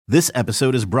This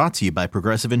episode is brought to you by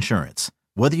Progressive Insurance.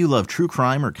 Whether you love true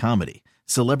crime or comedy,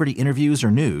 celebrity interviews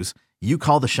or news, you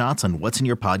call the shots on what's in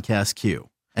your podcast queue.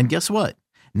 And guess what?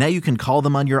 Now you can call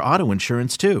them on your auto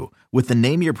insurance too with the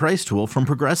Name Your Price tool from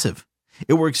Progressive.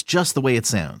 It works just the way it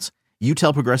sounds. You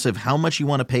tell Progressive how much you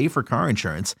want to pay for car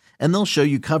insurance, and they'll show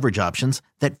you coverage options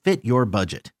that fit your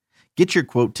budget. Get your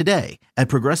quote today at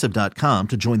Progressive.com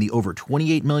to join the over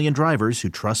 28 million drivers who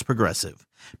trust Progressive.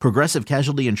 Progressive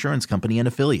Casualty Insurance Company and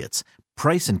Affiliates.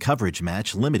 Price and coverage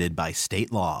match limited by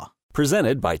state law.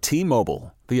 Presented by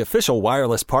T-Mobile, the official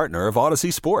wireless partner of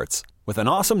Odyssey Sports. With an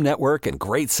awesome network and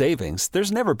great savings,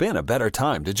 there's never been a better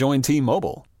time to join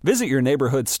T-Mobile. Visit your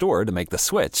neighborhood store to make the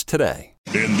switch today.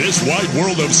 In this wide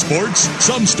world of sports,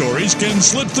 some stories can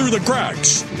slip through the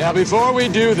cracks. Now, before we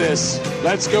do this,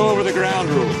 let's go over the ground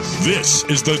rules. This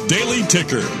is the Daily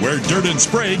Ticker, where Dirt and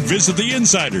Sprague visit the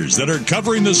insiders that are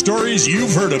covering the stories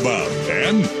you've heard about,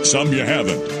 and some you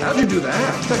haven't. How'd you do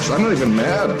that? Actually, I'm not even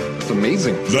mad. It's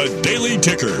amazing. The Daily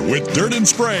Ticker with Dirt and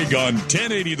Sprague on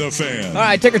 1080 The Fan. All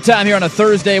right, ticker time here on a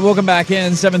Thursday. Welcome back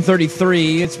in,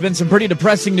 7:33. It's been some pretty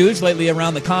depressing news lately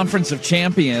around the Conference of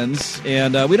Champions,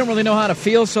 and we don't really know how to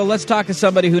feel, so let's talk to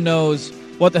somebody who knows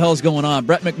what the hell is going on.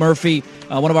 Brett McMurphy,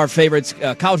 one of our favorites,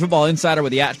 college football insider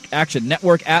with the Action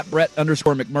Network, at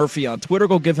Brett_McMurphy on Twitter.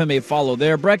 Go give him a follow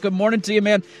there. Brett, good morning to you,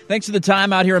 man. Thanks for the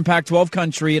time out here in Pac-12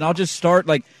 country, and I'll just start,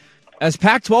 as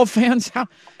Pac-12 fans,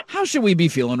 how should we be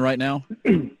feeling right now?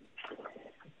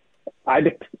 I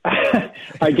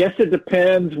guess it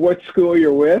depends what school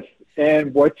you're with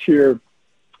and what your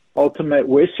ultimate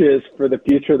wish is for the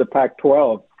future of the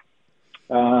Pac-12.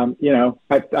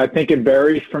 I think it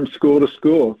varies from school to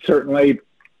school. Certainly,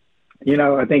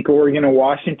 I think Oregon and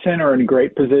Washington are in a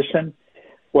great position,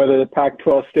 whether the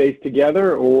Pac-12 stays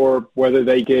together or whether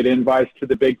they get invites to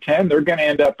the Big Ten, they're going to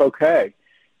end up okay.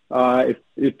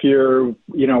 If you're,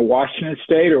 Washington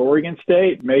State or Oregon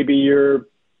State, maybe you're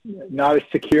not as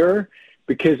secure,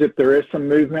 because if there is some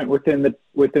movement within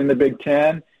the Big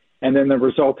Ten and then the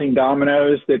resulting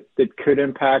dominoes that could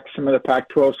impact some of the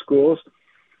Pac-12 schools,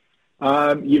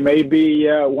 you may be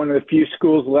one of the few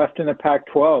schools left in the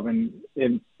Pac-12,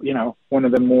 and one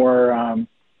of the more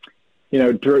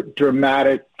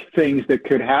dramatic things that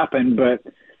could happen. But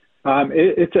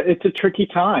it's a tricky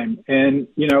time, and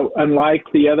unlike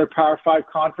the other Power 5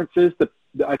 conferences,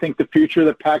 I think the future of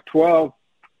the Pac-12,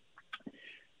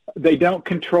 they don't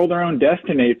control their own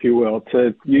destiny, if you will,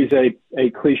 to use a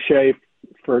cliche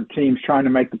for teams trying to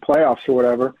make the playoffs or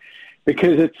whatever.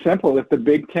 Because it's simple. If the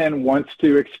Big Ten wants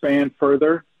to expand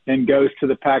further and goes to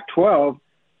the Pac-12,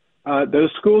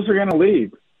 those schools are going to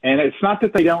leave. And it's not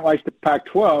that they don't like the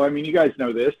Pac-12. I mean, you guys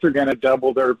know this. They're going to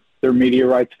double their media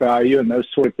rights value and those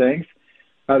sort of things.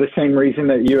 The same reason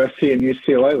that USC and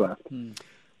UCLA left.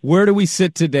 Where do we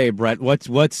sit today, Brett?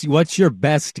 What's your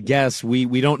best guess?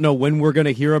 We don't know when we're going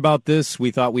to hear about this. We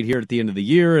thought we'd hear it at the end of the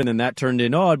year, and then that turned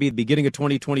in, it'd be the beginning of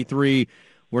 2023.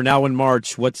 We're now in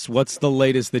March. What's the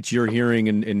latest that you're hearing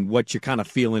and what you're kind of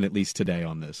feeling, at least today,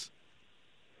 on this?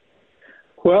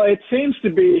 Well, it seems to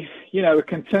be, the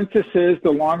consensus is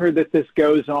the longer that this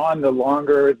goes on, the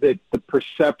longer that the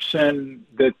perception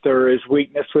that there is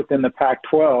weakness within the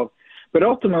Pac-12. But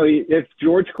ultimately, if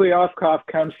George Kliavkoff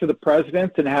comes to the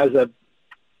president and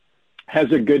has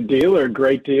a good deal or a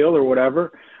great deal or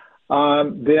whatever,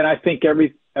 then I think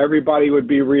everybody would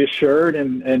be reassured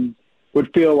and would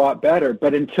feel a lot better.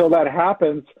 But until that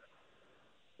happens,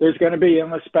 there's going to be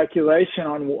endless speculation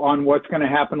on what's going to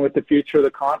happen with the future of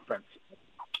the conference.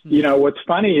 What's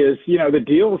funny is, the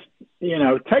deals,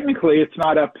 technically it's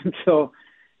not up until,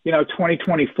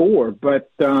 2024,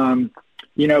 but,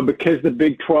 because the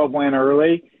Big 12 went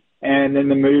early and then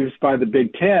the moves by the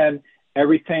Big 10,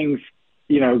 everything's,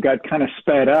 got kind of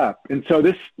sped up. And so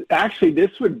this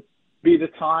would be the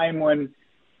time when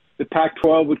the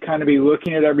Pac-12 would kind of be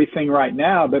looking at everything right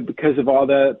now, but because of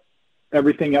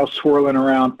everything else swirling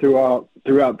around throughout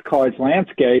the college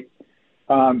landscape,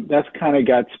 that's kind of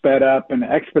got sped up and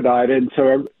expedited. And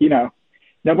so,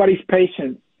 nobody's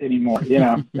patient anymore.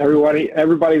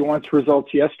 Everybody wants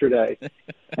results yesterday.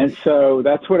 And so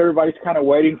that's what everybody's kind of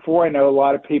waiting for. I know a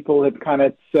lot of people have kind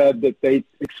of said that they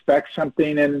expect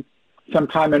something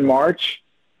sometime in March.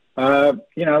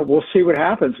 We'll see what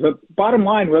happens. But bottom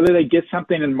line, whether they get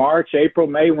something in March, April,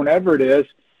 May, whenever it is,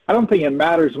 I don't think it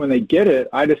matters when they get it.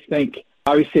 I just think,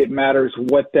 obviously, it matters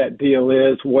what that deal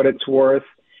is, what it's worth.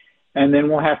 And then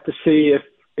we'll have to see if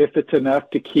it's enough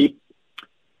to keep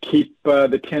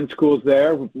the 10 schools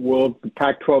there. Will the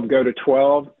Pac-12 go to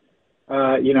 12,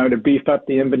 to beef up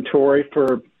the inventory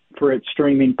for its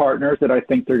streaming partners that I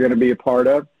think they're going to be a part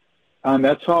of?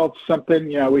 That's all something,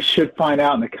 we should find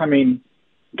out in the coming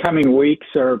coming weeks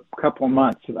or a couple of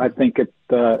months, I think, at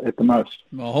the most.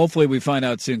 Well, hopefully we find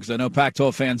out soon, because I know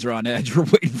Pac-12 fans are on edge. We're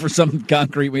waiting for something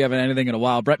concrete. We haven't had anything in a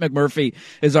while. Brett McMurphy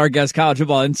is our guest, College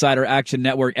Football Insider Action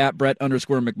Network, at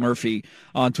Brett_McMurphy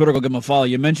on Twitter. Go give him a follow.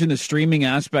 You mentioned the streaming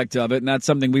aspect of it, and that's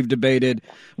something we've debated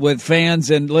with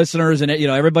fans and listeners, and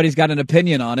everybody's got an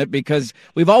opinion on it, because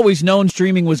we've always known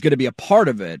streaming was going to be a part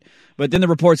of it. But then the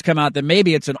reports come out that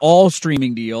maybe it's an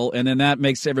all-streaming deal, and then that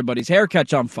makes everybody's hair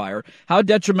catch on fire. How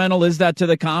detrimental is that to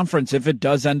the conference if it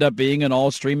does end up being an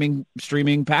all-streaming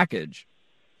package?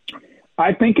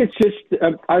 I think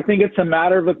it's a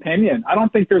matter of opinion. I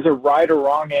don't think there's a right or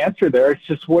wrong answer there. It's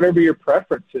just whatever your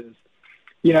preference is.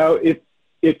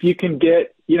 If you can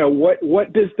get,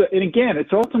 what does and again,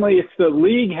 it's the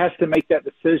league has to make that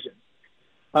decision.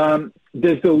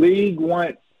 Does the league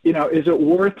want, is it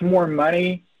worth more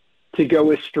money to go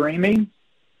with streaming,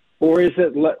 or is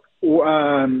it,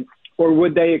 or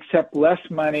would they accept less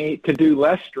money to do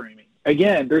less streaming?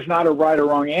 Again, there's not a right or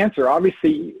wrong answer.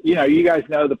 Obviously, you guys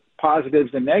know the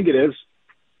positives and negatives.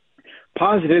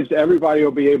 Positives, everybody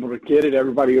will be able to get it.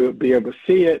 Everybody will be able to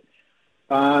see it.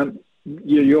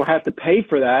 You'll have to pay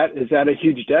for that. Is that a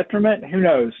huge detriment? Who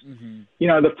knows? Mm-hmm.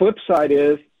 The flip side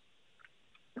is,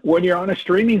 when you're on a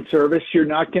streaming service, you're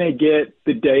not going to get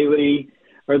the daily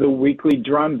or the weekly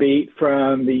drumbeat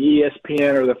from the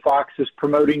ESPN or the Foxes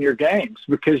promoting your games,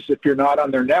 because if you're not on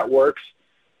their networks,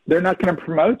 they're not going to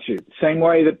promote you. Same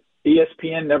way that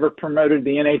ESPN never promoted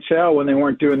the NHL when they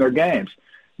weren't doing their games.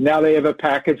 Now they have a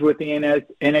package with the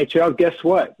NHL. Guess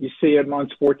what? You see them on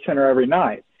SportsCenter every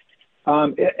night.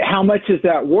 How much is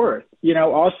that worth?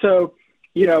 Also,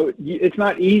 it's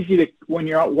not easy to, when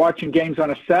you're out watching games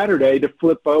on a Saturday, to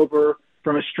flip over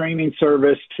from a streaming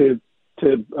service to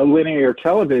a linear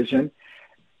television.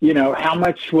 How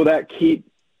much will that keep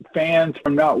fans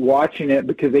from not watching it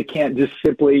because they can't just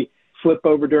simply flip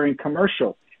over during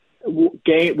commercial?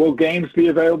 Will games be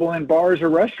available in bars or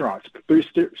restaurants through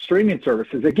streaming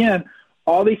services? Again,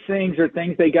 all these things are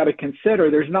things they got to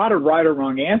consider. There's not a right or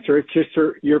wrong answer. It's just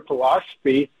your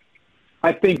philosophy.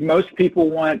 I think most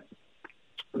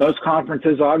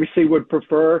conferences obviously would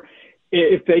prefer,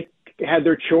 if they had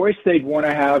their choice, they'd want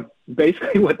to have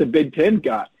basically what the Big Ten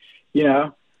got.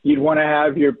 You'd want to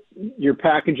have your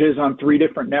packages on 3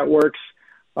 different networks,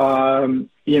 noon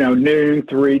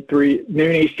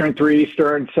Eastern, 3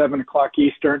 Eastern, 7 o'clock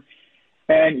Eastern,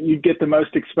 and you'd get the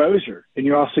most exposure, and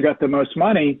you also got the most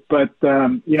money. But,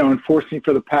 enforcing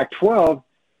for the Pac-12,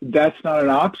 that's not an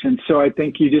option. So I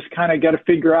think you just kind of got to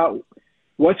figure out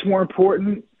what's more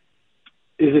important.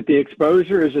 Is it the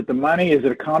exposure? Is it the money? Is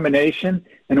it a combination?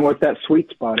 And what that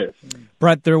sweet spot is.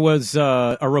 Brett, there was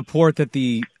a report that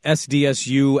the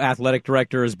SDSU athletic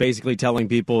director is basically telling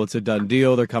people it's a done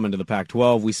deal. They're coming to the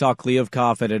Pac-12. We saw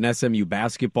Kliavkoff at an SMU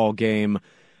basketball game.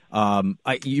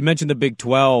 You mentioned the Big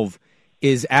 12.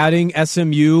 Is adding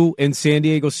SMU and San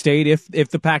Diego State, if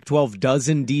the Pac-12 does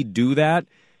indeed do that,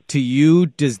 to you,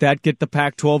 does that get the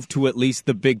Pac-12 to at least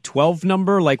the Big 12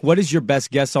 number? Like, what is your best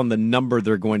guess on the number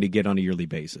they're going to get on a yearly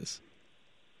basis?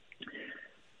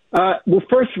 Well,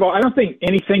 first of all, I don't think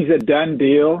anything's a done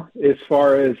deal as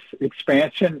far as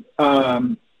expansion,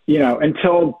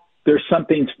 until there's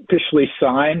something officially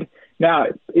signed. Now,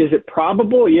 is it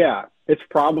probable? Yeah. It's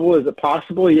probable. Is it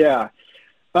possible? Yeah.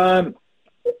 Look,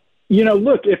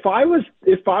 if I was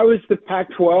the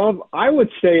Pac-12, I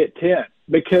would stay at 10,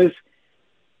 because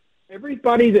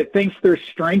everybody that thinks there's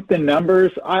strength in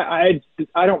numbers, I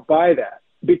don't buy that.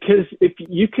 Because if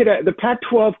you could, the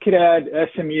Pac-12 could add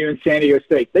SMU and San Diego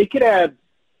State. They could add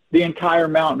the entire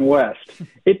Mountain West.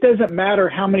 It doesn't matter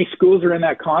how many schools are in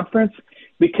that conference,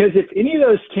 because if any of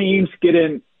those teams get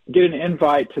an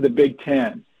invite to the Big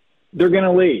Ten, they're going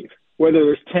to leave. Whether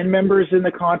there's 10 members in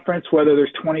the conference, whether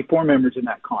there's 24 members in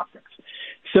that conference.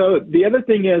 So the other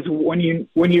thing is, when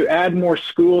you add more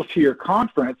schools to your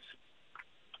conference,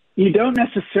 you don't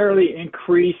necessarily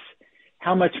increase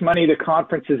how much money the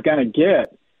conference is going to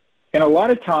get. And a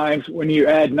lot of times when you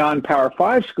add non-Power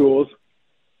 5 schools,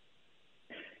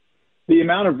 the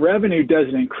amount of revenue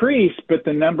doesn't increase, but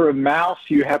the number of mouths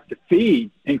you have to feed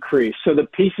increase. So the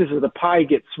pieces of the pie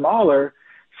get smaller,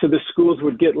 so the schools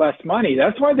would get less money.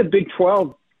 That's why the Big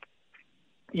 12,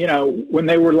 when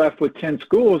they were left with 10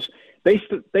 schools, they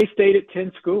stayed at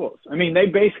 10 schools. I mean, they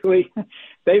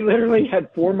literally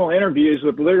had formal interviews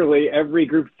with literally every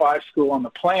Group 5 school on the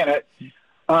planet.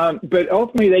 But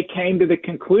ultimately they came to the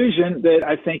conclusion that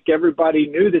I think everybody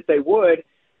knew that they would.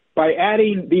 By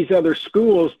adding these other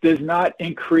schools does not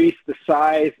increase the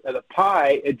size of the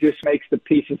pie. It just makes the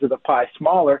pieces of the pie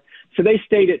smaller. So they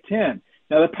stayed at 10.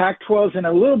 Now the Pac-12 is in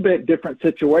a little bit different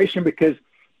situation, because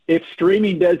if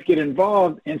streaming does get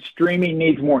involved and streaming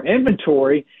needs more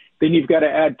inventory, then you've got to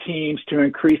add teams to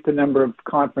increase the number of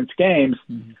conference games.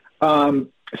 Mm-hmm.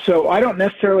 So I don't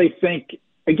necessarily think,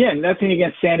 again, nothing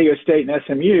against San Diego State and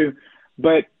SMU,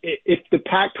 but if the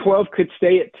Pac-12 could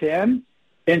stay at 10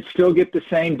 and still get the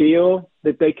same deal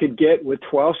that they could get with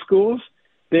 12 schools,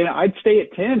 then I'd stay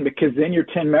at 10, because then your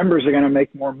 10 members are going to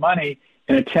make more money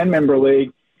in a 10-member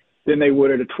league than they would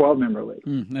at a 12-member league.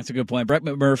 That's a good point. Brett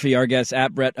McMurphy, our guest,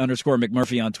 at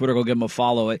Brett_McMurphy on Twitter. Go give him a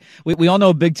follow. We all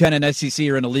know Big Ten and SEC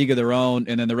are in a league of their own,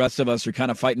 and then the rest of us are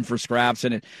kind of fighting for scraps,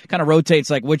 and it kind of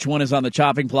rotates like which one is on the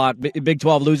chopping block. Big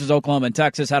 12 loses Oklahoma and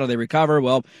Texas. How do they recover?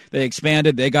 Well, they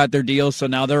expanded. They got their deal, so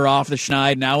now they're off the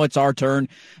schneid. Now it's our turn.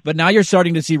 But now you're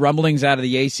starting to see rumblings out of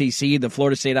the ACC, the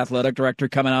Florida State athletic director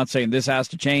coming out saying this has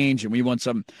to change, and we want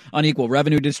some unequal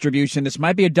revenue distribution. This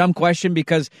might be a dumb question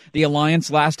because the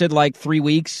alliance lasted like 3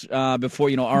 weeks before,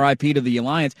 RIP to the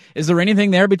alliance. Is there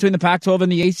anything there between the Pac-12 and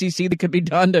the ACC that could be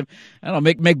done to,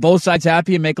 make both sides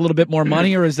happy and make a little bit more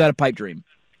money, or is that a pipe dream?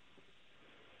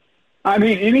 I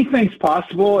mean, anything's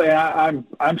possible, and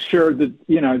I'm sure that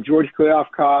George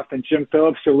Kliavkoff and Jim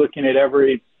Phillips are looking at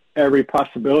every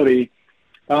possibility.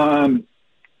 I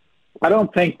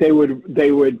don't think they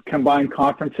would combine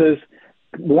conferences.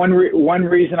 One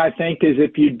reason I think is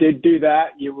if you did do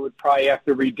that, you would probably have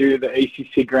to redo the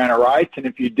ACC grant of rights, and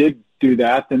if you did do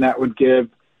that, then that would give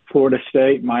Florida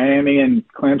State, Miami, and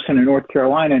Clemson and North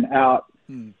Carolina an out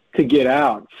to get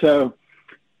out. So,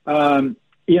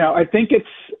 I think it's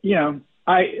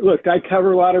I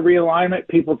cover a lot of realignment.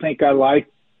 People think I like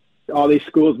all these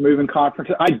schools moving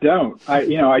conferences. I don't.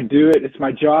 I do it. It's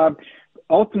my job.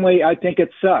 Ultimately, I think it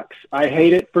sucks. I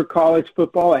hate it for college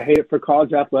football. I hate it for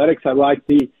college athletics. I like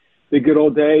the good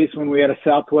old days when we had a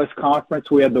Southwest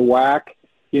Conference. We had the WAC.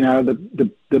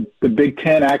 The Big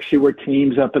Ten actually were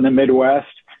teams up in the Midwest.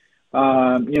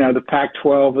 The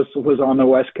Pac-12 was on the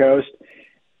West Coast.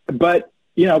 But,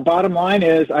 bottom line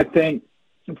is I think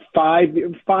 5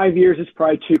 years is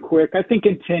probably too quick. I think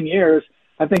in 10 years,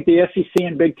 I think the SEC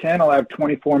and Big Ten will have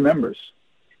 24 members.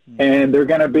 And they're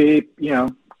going to be,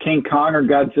 King Kong or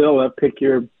Godzilla, pick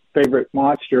your favorite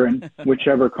monster in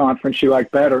whichever conference you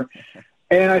like better.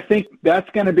 And I think that's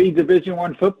going to be Division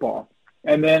I football.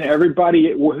 And then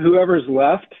everybody, whoever's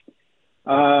left,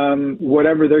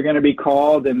 whatever they're going to be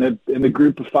called in the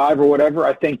group of five or whatever,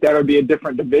 I think that'll be a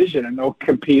different division and they'll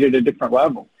compete at a different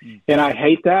level. And I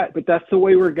hate that, but that's the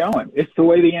way we're going. It's the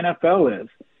way the NFL is.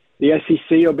 The SEC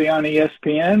will be on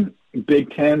ESPN, Big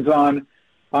Ten's on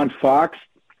Fox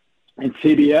and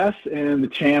CBS, and the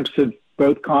champs of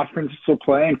both conferences will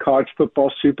play in college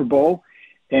football Super Bowl,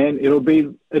 and it'll be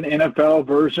an NFL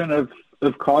version of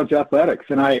college athletics.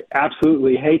 And I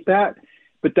absolutely hate that,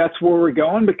 but that's where we're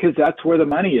going because that's where the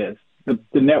money is. The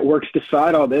networks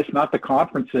decide all this, not the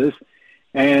conferences,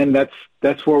 and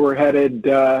that's where we're headed,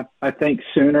 I think,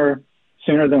 sooner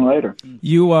than later.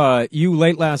 You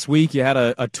late last week, you had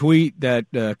a tweet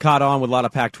that caught on with a lot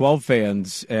of Pac-12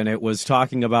 fans, and it was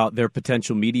talking about their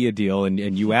potential media deal, and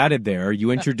you added there,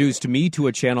 you introduced me to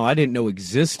a channel I didn't know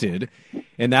existed,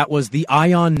 and that was the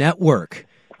Ion Network,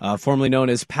 formerly known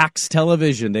as Pax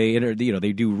Television. They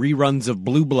do reruns of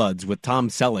Blue Bloods with Tom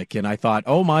Selleck, and I thought,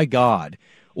 oh my God,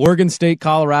 Oregon State,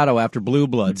 Colorado after Blue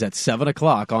Bloods at 7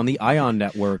 o'clock on the Ion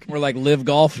Network. We're like Live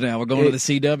Golf now. We're going to the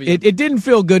CW. It didn't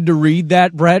feel good to read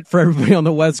that, Brett, for everybody on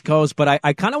the West Coast, but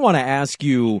I kind of want to ask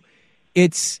you,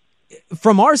 it's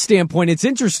from our standpoint, it's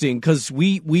interesting because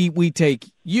we take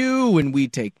you and we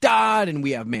take Dodd and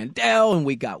we have Mandel and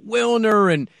we got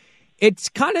Wilner, and it's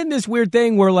kind of in this weird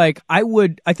thing where I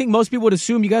think most people would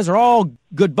assume you guys are all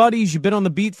good buddies. You've been on the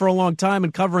beat for a long time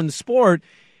and covering the sport.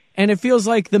 And it feels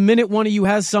like the minute one of you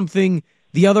has something,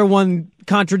 the other one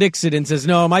contradicts it and says,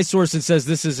 no, my sources says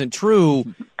this isn't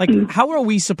true. How are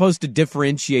we supposed to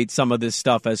differentiate some of this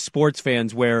stuff as sports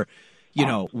fans where,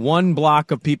 one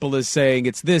block of people is saying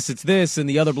it's this, and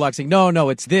the other block saying, no,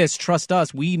 it's this, trust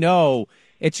us, we know.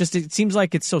 It seems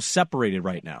like it's so separated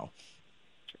right now.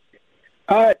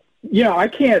 I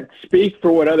can't speak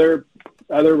for what other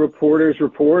reporters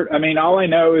report. I mean, all I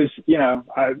know is,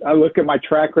 I look at my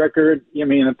track record. In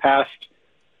the past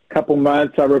couple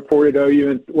months, I reported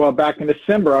OU. Back in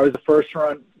December, I was the first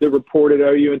one that reported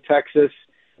OU in Texas.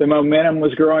 The momentum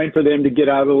was growing for them to get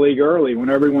out of the league early when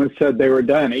everyone said they were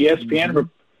done. ESPN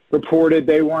reported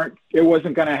it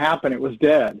wasn't going to happen. It was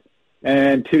dead.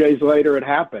 And 2 days later, it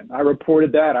happened. I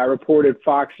reported that. I reported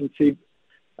Fox and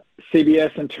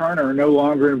CBS and Turner are no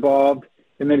longer involved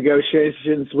in the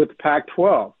negotiations with the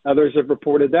Pac-12. Others have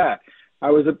reported that.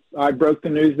 I broke the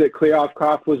news that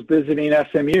Kliavkoff was visiting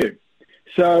SMU.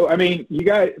 So, I mean,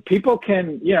 people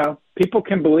can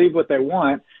believe what they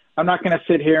want. I'm not going to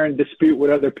sit here and dispute what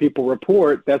other people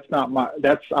report. I'm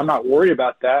not worried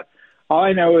about that. All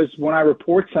I know is when I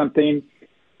report something,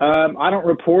 I don't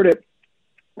report it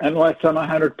unless I'm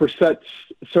 100%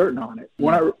 certain on it.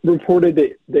 When I reported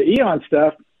the Eon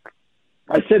stuff,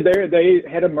 I said they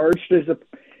had emerged as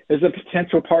a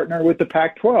potential partner with the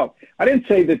Pac-12. I didn't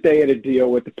say that they had a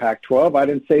deal with the Pac-12. I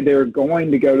didn't say they were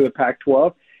going to go to the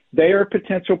Pac-12. They are a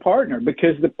potential partner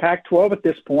because the Pac-12 at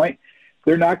this point,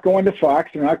 they're not going to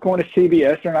Fox, they're not going to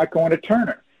CBS, they're not going to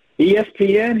Turner.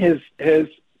 ESPN is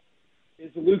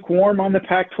lukewarm on the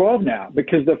Pac-12 now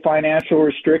because of the financial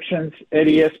restrictions at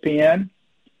ESPN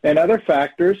and other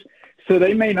factors. So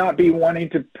they may not be wanting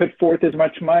to put forth as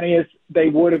much money as they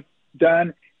would have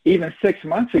done even 6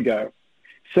 months ago.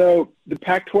 So the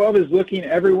Pac-12 is looking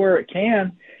everywhere it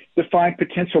can to find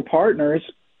potential partners.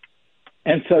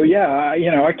 And so,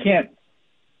 I can't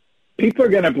 – people are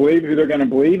going to believe who they're going to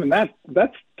believe, and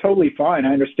that's totally fine.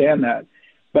 I understand that.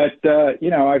 But,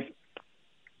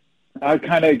 I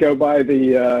kind of go by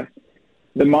the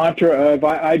mantra of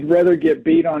I'd rather get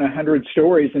beat on 100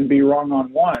 stories than be wrong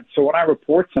on one. So when I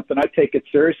report something, I take it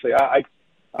seriously.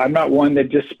 I'm not one that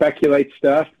just speculates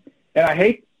stuff. And I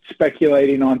hate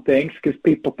speculating on things because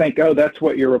people think, oh, that's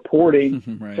what you're reporting.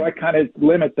 Right. So I kind of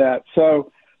limit that.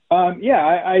 So,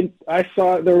 I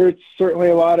saw there were certainly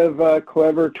a lot of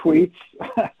clever tweets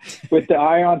with the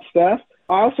Ion stuff.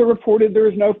 I also reported there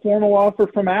was no formal offer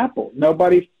from Apple.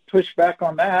 Nobody pushed back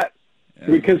on that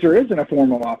because there isn't a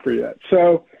formal offer yet.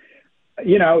 So,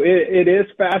 it is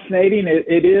fascinating.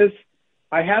 It is.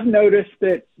 I have noticed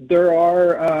that there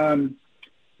are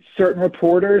certain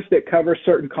reporters that cover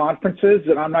certain conferences,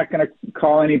 and I'm not going to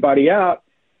call anybody out,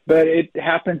 but it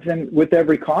happens with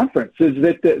every conference, is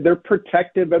that they're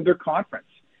protective of their conference.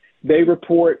 They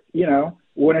report,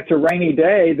 when it's a rainy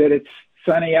day that it's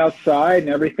sunny outside and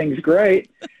everything's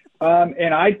great.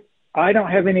 And I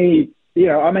don't have any,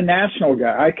 I'm a national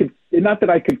guy. Not that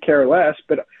I could care less,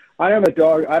 but I don't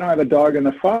have a dog in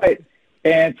the fight.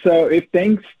 And so if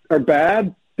things are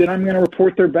bad, then I'm going to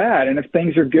report they're bad. And if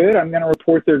things are good, I'm going to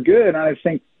report they're good. And I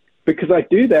think because I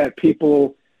do that,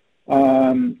 people,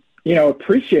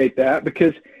 appreciate that,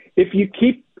 because if you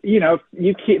keep,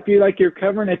 if you like you're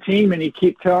covering a team and you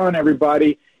keep telling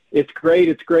everybody it's great,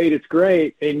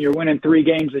 and you're winning 3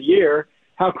 games a year,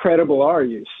 how credible are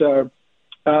you? So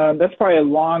that's probably a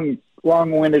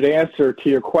long-winded answer to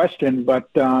your question, but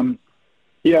at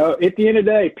the end of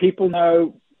the day, people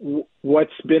know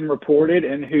what's been reported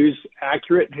and who's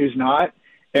accurate and who's not,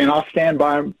 and I'll stand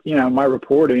by my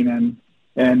reporting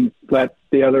and let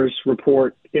the others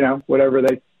report whatever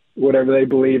they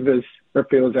believe is or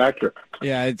feel is accurate.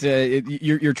 Yeah,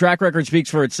 your track record speaks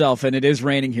for itself, and it is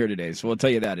raining here today. So we'll tell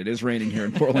you that it is raining here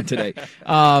in Portland today.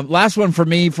 Last one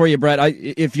for you, Brett.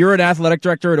 If you're an athletic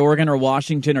director at Oregon or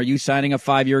Washington, are you signing a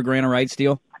 5-year grant of rights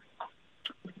deal?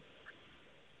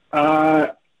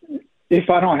 If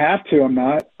I don't have to, I'm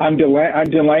not. I'm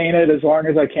delaying it as long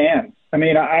as I can. I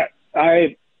mean,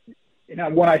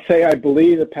 when I say I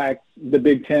believe the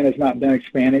Big Ten has not been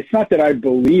expanded, it's not that I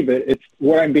believe it. It's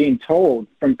what I'm being told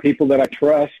from people that I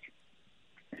trust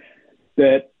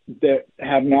that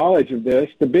have knowledge of this.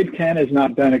 The Big Ten has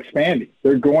not been expanding.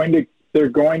 They're going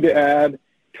to add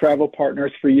travel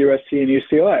partners for USC and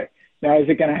UCLA. Now, is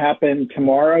it going to happen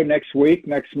tomorrow, next week,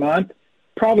 next month?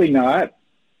 Probably not.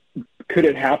 Could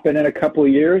it happen in a couple of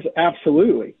years?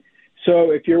 Absolutely.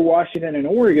 So if you're Washington and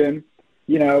Oregon,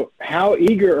 how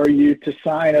eager are you to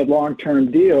sign a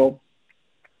long-term deal,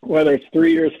 whether it's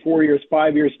 3 years, 4 years,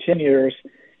 5 years, 10 years,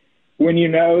 when you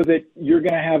know that you're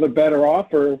going to have a better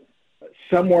offer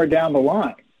somewhere down the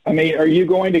line? I mean, are you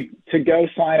going to go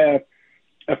sign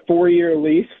a 4-year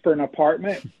lease for an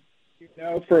apartment?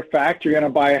 For a fact you're going to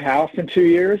buy a house in 2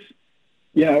 years?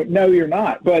 No, you're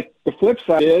not. But the flip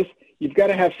side is you've got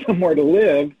to have somewhere to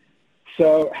live.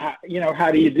 So,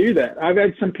 how do you do that? I've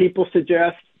had some people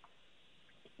suggest,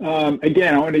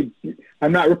 again,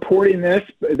 I'm not reporting this,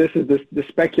 but this is the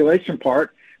speculation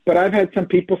part, but I've had some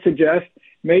people suggest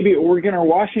maybe Oregon or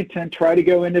Washington try to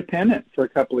go independent for a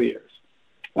couple of years.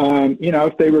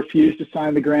 If they refuse to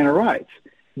sign the grant of rights.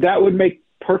 That would make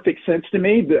perfect sense to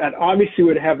me. That obviously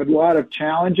would have a lot of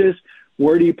challenges.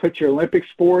 Where do you put your Olympic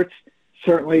sports?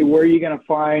 Certainly, where are you going to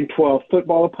find 12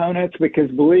 football opponents?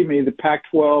 Because believe me, the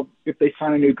Pac-12, if they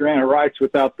sign a new grant of rights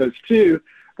without those two,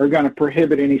 are going to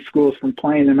prohibit any schools from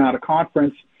playing them out of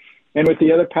conference. And with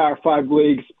the other Power 5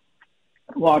 leagues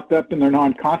locked up in their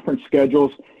non-conference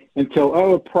schedules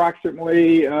until,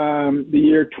 approximately the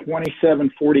year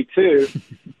 2742,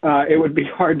 it would be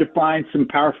hard to find some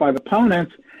Power 5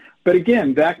 opponents. But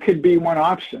again, that could be one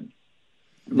option.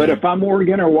 But if I'm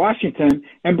Oregon or Washington,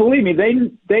 and believe me,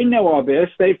 they know all this.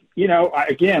 They've,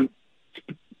 again,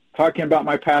 talking about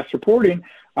my past reporting,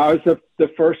 I was the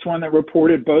first one that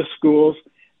reported both schools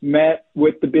met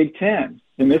with the Big Ten,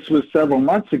 and this was several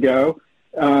months ago,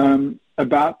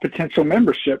 about potential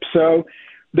membership. So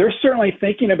they're certainly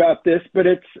thinking about this, but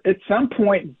at some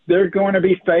point they're going to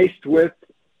be faced with,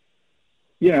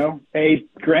 a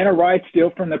grant of rights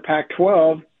deal from the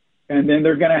Pac-12, and then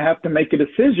they're going to have to make a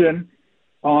decision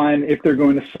on if they're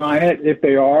going to sign it. If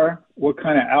they are, what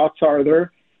kind of outs are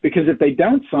there? Because if they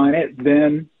don't sign it,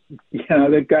 then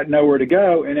they've got nowhere to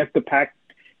go. And if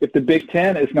the Big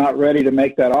Ten is not ready to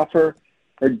make that offer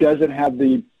or doesn't have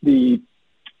the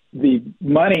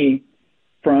money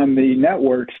from the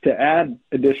networks to add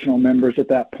additional members at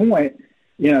that point,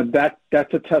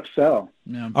 that's a tough sell.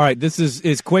 Yeah. All right, this is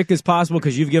as quick as possible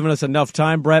because you've given us enough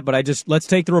time, Brett, but let's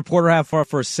take the reporter hat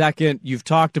for a second. You've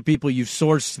talked to people, you've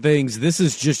sourced things. This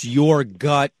is just your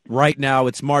gut right now.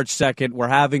 It's March 2nd. We're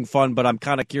having fun, but I'm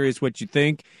kind of curious what you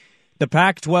think. The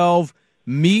Pac-12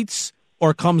 meets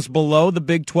or comes below the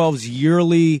Big 12's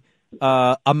yearly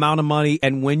amount of money,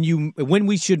 and when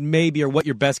we should maybe, or what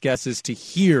your best guess is to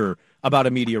hear about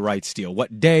a media rights deal,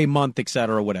 what day, month, et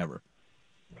cetera, whatever.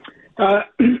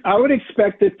 I would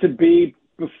expect it to be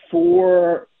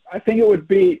before. I think it would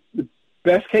be the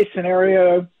best case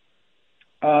scenario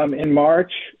in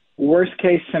March, worst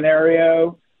case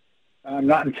scenario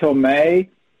not until May,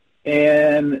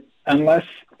 and unless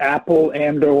Apple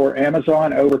and or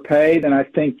Amazon overpay, then I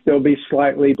think they'll be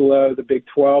slightly below the Big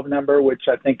 12 number, which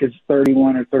I think is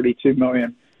 31 or 32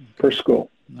 million per school.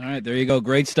 All right, there you go.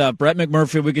 Great stuff. Brett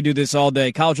McMurphy, we could do this all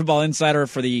day. College football insider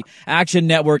for the Action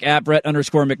Network at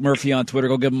Brett_McMurphy on Twitter.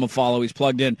 Go give him a follow. He's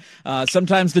plugged in.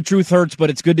 Sometimes the truth hurts, but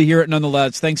it's good to hear it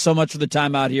nonetheless. Thanks so much for the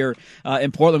time out here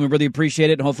in Portland. We really appreciate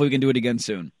it, and hopefully we can do it again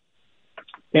soon.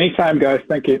 Anytime, guys.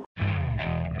 Thank you.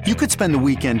 You could spend the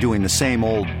weekend doing the same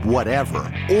old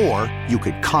whatever, or you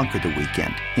could conquer the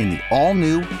weekend in the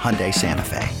all-new Hyundai Santa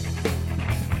Fe.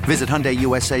 Visit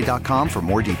HyundaiUSA.com for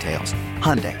more details.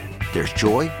 Hyundai. There's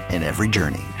joy in every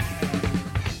journey.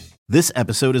 This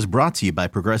episode is brought to you by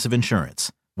Progressive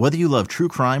Insurance. Whether you love true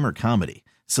crime or comedy,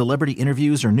 celebrity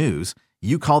interviews or news,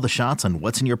 you call the shots on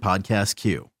what's in your podcast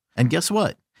queue. And guess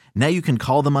what? Now you can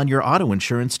call them on your auto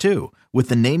insurance too with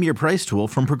the Name Your Price tool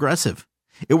from Progressive.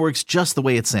 It works just the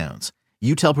way it sounds.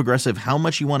 You tell Progressive how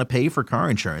much you want to pay for car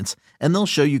insurance, and they'll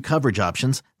show you coverage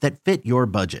options that fit your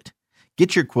budget.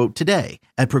 Get your quote today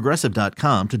at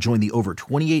Progressive.com to join the over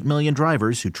 28 million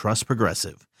drivers who trust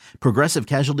Progressive. Progressive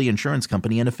Casualty Insurance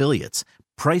Company and Affiliates.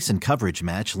 Price and coverage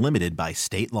match limited by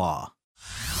state law.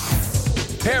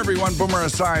 Hey everyone, Boomer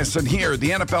Esiason here.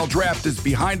 The NFL Draft is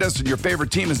behind us and your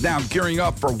favorite team is now gearing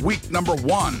up for week number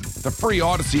 1. The free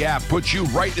Odyssey app puts you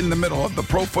right in the middle of the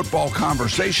pro football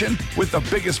conversation with the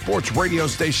biggest sports radio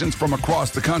stations from across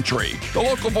the country. The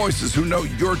local voices who know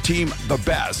your team the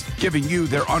best, giving you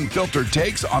their unfiltered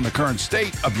takes on the current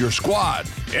state of your squad.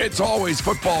 It's always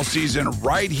football season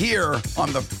right here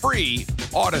on the free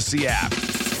Odyssey app.